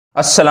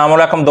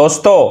अस्सलामुअलैकुम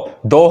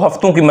दोस्तों, 2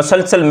 हफ्तों की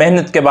मसलसल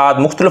मेहनत के बाद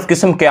मुख्तलिफ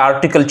किस्म के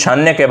आर्टिकल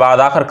छानने के बाद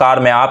आखिरकार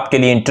मैं आपके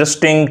लिए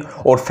इंटरेस्टिंग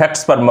और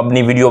फैक्ट्स पर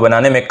मबनी वीडियो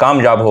बनाने में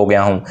कामयाब हो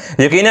गया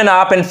हूं। यकीनन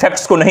आप इन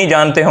फैक्ट्स को नहीं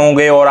जानते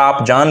होंगे और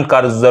आप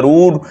जानकर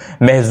ज़रूर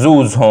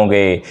महजूज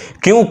होंगे,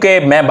 क्योंकि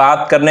मैं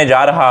बात करने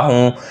जा रहा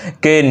हूं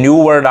कि न्यू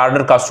वर्ल्ड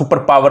ऑर्डर का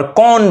सुपर पावर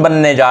कौन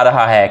बनने जा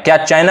रहा है। क्या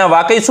चाइना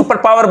वाकई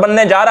सुपर पावर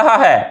बनने जा रहा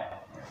है?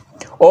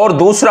 और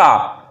दूसरा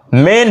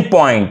main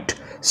point,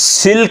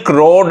 silk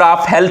road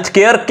of health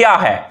care क्या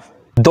है।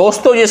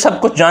 दोस्तों, ये सब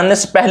कुछ जानने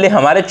से पहले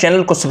हमारे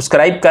चैनल को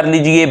सब्सक्राइब कर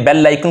लीजिए,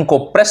 बेल आइकन को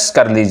प्रेस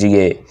कर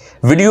लीजिए,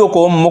 वीडियो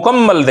को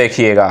मुकम्मल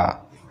देखिएगा।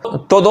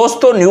 तो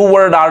दोस्तों, न्यू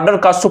वर्ल्ड ऑर्डर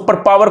का सुपर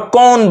पावर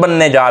कौन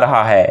बनने जा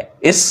रहा है,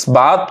 इस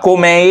बात को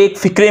मैं एक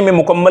फिक्रे में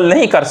मुकम्मल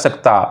नहीं कर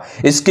सकता।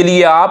 इसके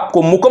लिए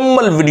आपको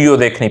मुकम्मल वीडियो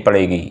देखनी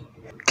पड़ेगी,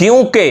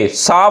 क्योंकि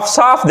साफ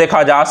साफ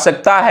देखा जा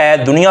सकता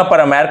है दुनिया पर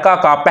अमेरिका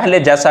का पहले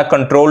जैसा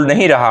कंट्रोल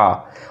नहीं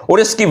रहा, और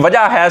इसकी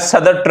वजह है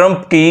सदर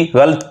ट्रंप की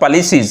गलत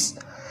पॉलिसीज।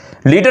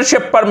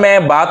 लीडरशिप पर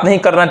मैं बात नहीं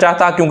करना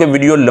चाहता क्योंकि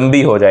वीडियो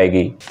लंबी हो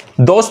जाएगी।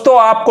 दोस्तों,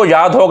 आपको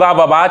याद होगा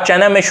वबा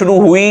चाइना में शुरू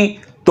हुई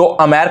तो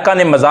अमेरिका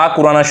ने मजाक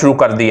उड़ाना शुरू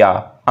कर दिया।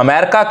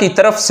 अमेरिका की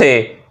तरफ से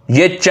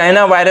ये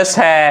चाइना वायरस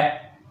है,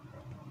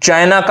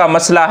 चाइना का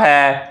मसला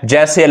है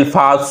जैसे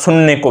अल्फाज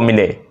सुनने को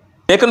मिले।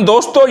 लेकिन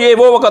दोस्तों, ये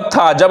वो वक्त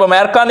था जब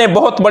अमेरिका ने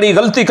बहुत बड़ी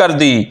गलती कर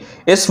दी।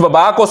 इस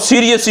वबा को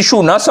सीरियस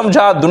इशू ना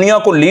समझा, दुनिया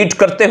को लीड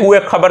करते हुए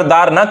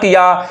खबरदार ना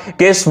किया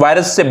कि इस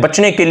वायरस से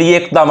बचने के लिए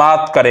इक़दाम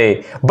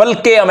करे,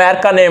 बल्कि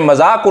अमेरिका ने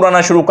मजाक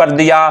उड़ाना शुरू कर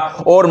दिया।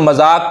 और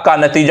मजाक का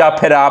नतीजा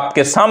फिर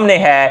आपके सामने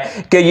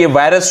है कि ये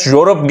वायरस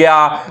यूरोप गया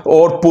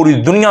और पूरी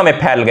दुनिया में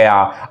फैल गया।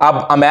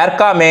 अब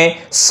अमेरिका में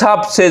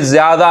सबसे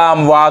ज्यादा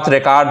अमवात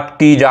रिकॉर्ड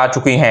की जा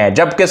चुकी हैं,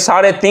 जबकि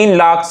 3.5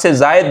 लाख से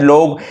ज्यादा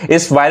लोग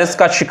इस वायरस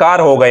का शिकार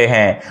हो गए हैं।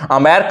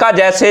 अमेरिका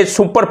जैसे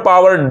सुपर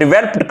पावर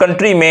डेवलप्ड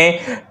कंट्री में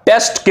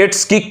टेस्ट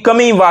किट्स की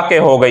कमी वाक़ई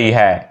हो गई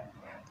है।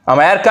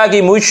 अमेरिका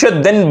की मुईशत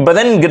दिन ब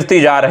दिन गिरती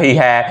जा रही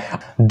है।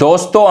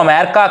 दोस्तों,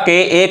 अमेरिका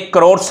के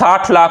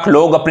 1,60,00,000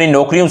 लोग अपनी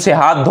नौकरियों से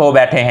हाथ धो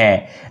बैठे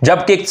हैं,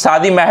 जबकि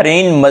इक़्तिसादी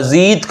माहिरीन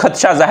मजीद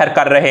खदशा जाहिर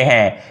कर रहे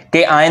हैं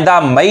कि आइंदा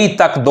मई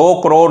तक 2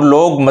 करोड़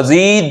लोग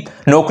मजीद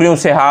नौकरियों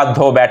से हाथ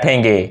धो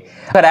बैठेंगे।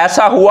 अगर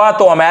ऐसा हुआ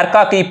तो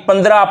अमेरिका की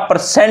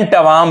 15%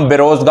 अवाम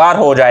बेरोजगार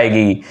हो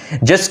जाएगी,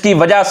 जिसकी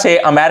वजह से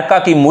अमेरिका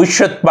की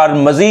मुईशत पर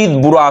मजीद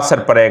बुरा असर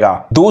पड़ेगा।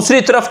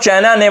 दूसरी तरफ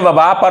चाइना ने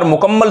वबा पर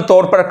मुकम्मल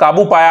तौर पर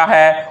काबू पाया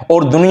है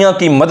और दुनिया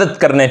की मदद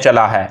करने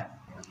चला है।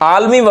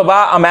 आलमी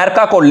वबा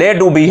अमेरिका को ले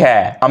डूबी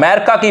है।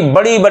 अमेरिका की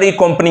बड़ी बड़ी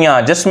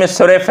कंपनियां, जिसमें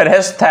सरे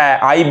फहरिस्त है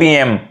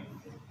IBM,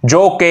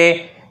 जो कि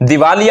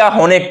दिवालिया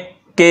होने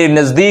के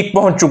नजदीक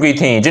पहुंच चुकी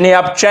थी, जिन्हें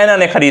अब चाइना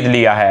ने खरीद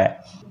लिया है।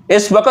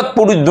 इस वक्त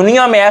पूरी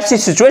दुनिया में ऐसी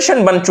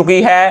सिचुएशन बन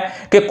चुकी है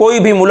कि कोई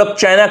भी मुल्क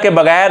चाइना के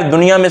बगैर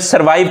दुनिया में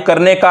सरवाइव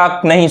करने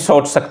का नहीं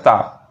सोच सकता।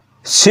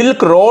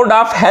 Silk road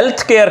of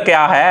health care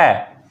क्या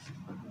है?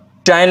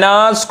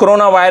 China's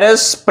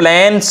coronavirus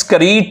plans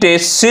create a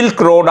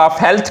silk road of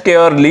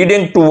healthcare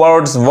leading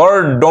towards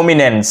world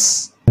dominance।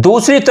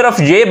 दूसरी तरफ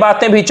ये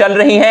बातें भी चल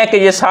रही हैं कि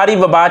ये सारी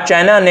वबा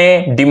चाइना ने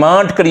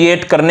डिमांड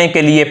क्रिएट करने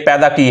के लिए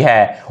पैदा की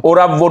है, और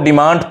अब वो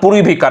डिमांड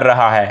पूरी भी कर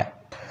रहा है।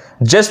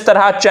 जिस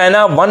तरह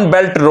चाइना वन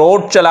बेल्ट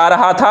रोड चला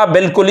रहा था,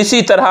 बिल्कुल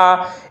इसी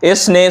तरह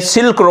इसने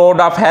silk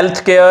road of health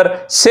care,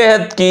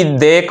 सेहत की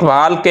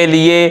देखभाल के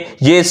लिए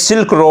ये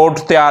सिल्क रोड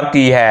तैयार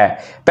की है।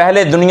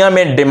 पहले दुनिया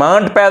में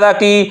डिमांड पैदा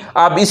की,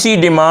 अब इसी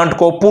डिमांड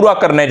को पूरा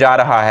करने जा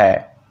रहा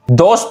है।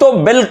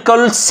 दोस्तों,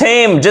 बिल्कुल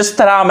सेम जिस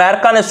तरह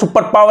अमेरिका ने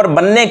सुपर पावर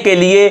बनने के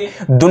लिए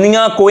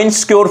दुनिया को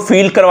इनसिक्योर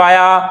फील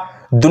करवाया,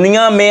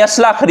 दुनिया में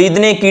असला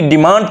खरीदने की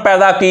डिमांड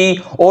पैदा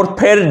की, और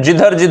फिर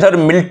जिधर जिधर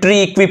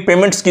मिलिट्री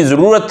इक्विपमेंट्स की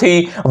जरूरत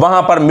थी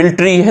वहां पर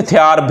मिलिट्री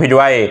हथियार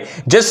भिजवाए,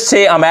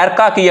 जिससे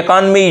अमेरिका की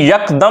इकॉनमी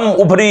यकदम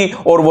उभरी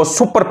और वो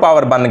सुपर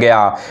पावर बन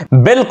गया।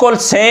 बिल्कुल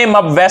सेम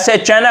अब वैसे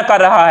चाइना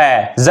कर रहा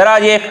है। जरा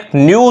ये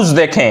न्यूज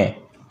देखें।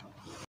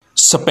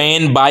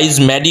 Spain buys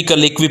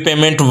medical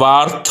equipment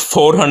worth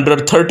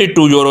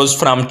 432 euros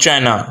from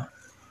China.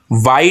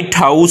 White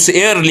House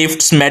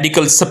airlifts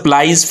medical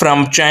supplies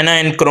from China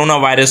in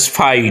coronavirus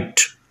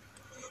fight.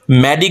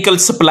 Medical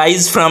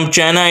supplies from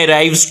China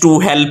arrives to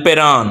help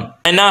Iran.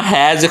 China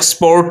has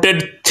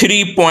exported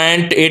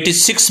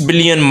 3.86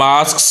 billion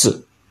masks,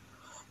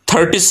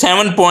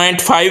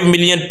 37.5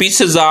 million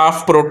pieces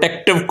of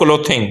protective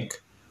clothing,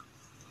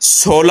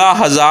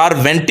 16,000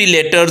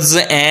 ventilators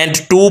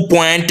and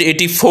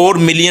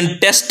 2.84 million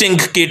testing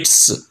kits।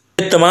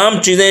 तमाम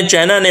चीजें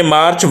China ने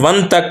मार्च 1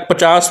 तक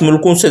 50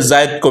 मुल्कों से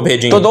ज्यादा को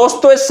भेजी। तो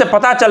दोस्तों, इससे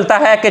पता चलता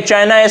है कि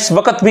चाइना इस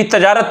वक्त भी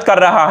तजारत कर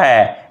रहा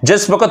है,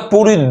 जिस वक्त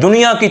पूरी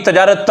दुनिया की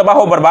तजारत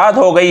तबाह बर्बाद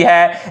हो गई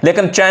है,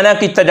 लेकिन चाइना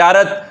की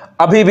तजारत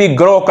अभी भी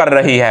ग्रो कर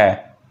रही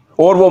है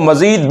और वो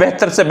मजीद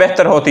बेहतर से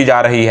बेहतर होती जा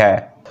रही है।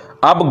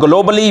 अब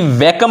ग्लोबली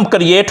वैक्यूम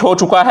क्रिएट हो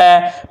चुका है।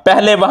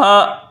 पहले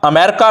वहां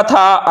अमेरिका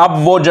था,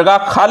 अब वो जगह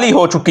खाली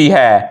हो चुकी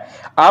है।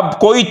 अब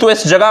कोई तो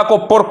इस जगह को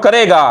पुर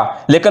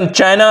करेगा, लेकिन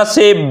चाइना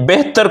से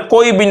बेहतर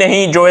कोई भी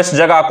नहीं जो इस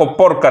जगह को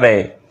पुर करे।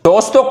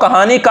 दोस्तों,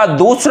 कहानी का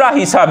दूसरा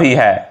हिस्सा भी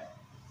है,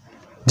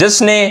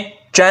 जिसने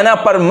चाइना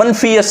पर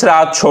मनफी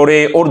असरात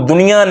छोड़े और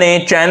दुनिया ने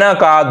चाइना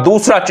का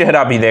दूसरा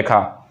चेहरा भी देखा।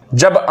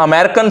 जब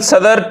अमेरिकन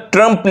सदर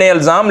ट्रंप ने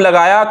इल्जाम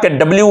लगाया कि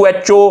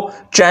WHO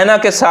चाइना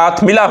के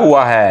साथ मिला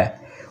हुआ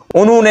है,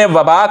 उन्होंने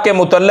वबा के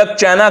मुतल्लक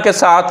चाइना के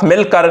साथ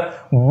मिलकर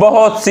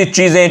बहुत सी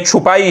चीजें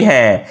छुपाई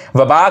हैं।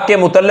 वबा के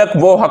मुतल्लक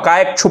वो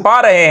हकायक छुपा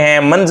रहे हैं,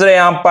 मंजरे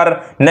आम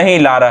पर नहीं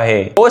ला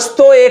रहे।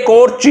 दोस्तों, एक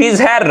और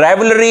चीज है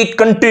राइवलरी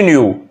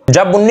कंटिन्यू।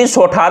 जब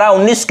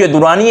 1918-19 के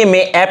दुरानिये में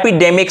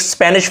एपिडेमिक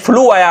स्पेनिश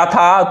फ्लू आया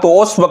था, तो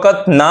उस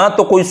वक्त ना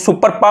तो कोई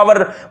सुपर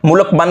पावर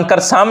मुल्क बनकर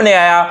सामने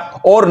आया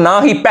और ना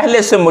ही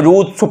पहले से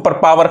मौजूद सुपर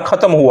पावर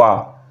खत्म हुआ।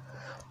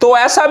 तो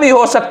ऐसा भी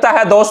हो सकता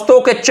है दोस्तों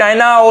कि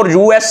चाइना और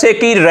USA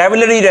की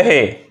राइवलरी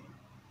रहे,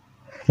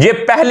 ये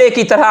पहले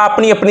की तरह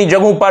अपनी अपनी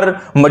जगहों पर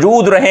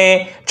मौजूद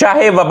रहें,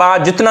 चाहे वबा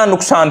जितना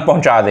नुकसान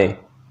पहुंचा दे।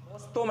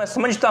 दोस्तों, मैं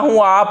समझता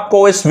हूं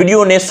आपको इस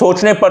वीडियो ने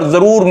सोचने पर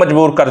जरूर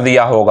मजबूर कर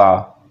दिया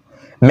होगा।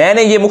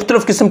 मैंने ये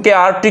मुख्तलिफ किस्म के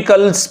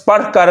आर्टिकल्स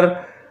पढ़कर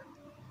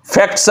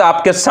फैक्ट्स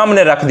आपके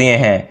सामने रख दिए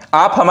हैं।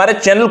 आप हमारे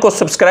चैनल को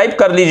सब्सक्राइब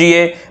कर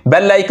लीजिए,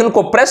 बेल आइकन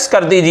को प्रेस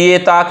कर दीजिए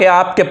ताकि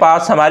आपके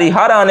पास हमारी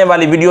हर आने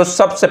वाली वीडियो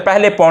सबसे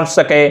पहले पहुंच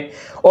सके,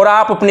 और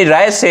आप अपनी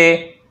राय से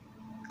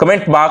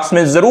कमेंट बॉक्स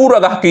में जरूर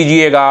आगाह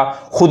कीजिएगा।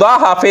 खुदा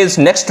हाफिज,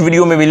 नेक्स्ट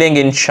वीडियो में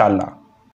मिलेंगे इंशाल्लाह।